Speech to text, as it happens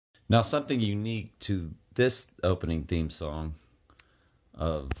Now, something unique to this opening theme song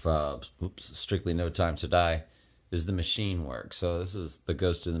of Strictly No Time to Die is the machine work. So this is the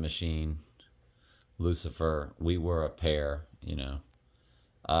Ghost in the Machine, Lucifer, We Were a Pair, you know.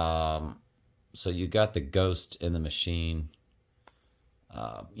 So you got the Ghost in the Machine,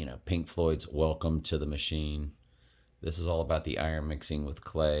 Pink Floyd's Welcome to the Machine. This is all about the iron mixing with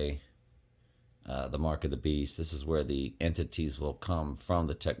clay, the mark of the beast. This is where the entities will come from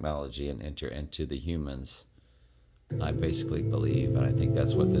the technology and enter into the humans. I basically believe, and I think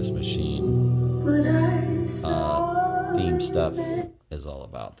that's what this machine theme stuff is all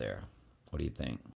about there. What do you think?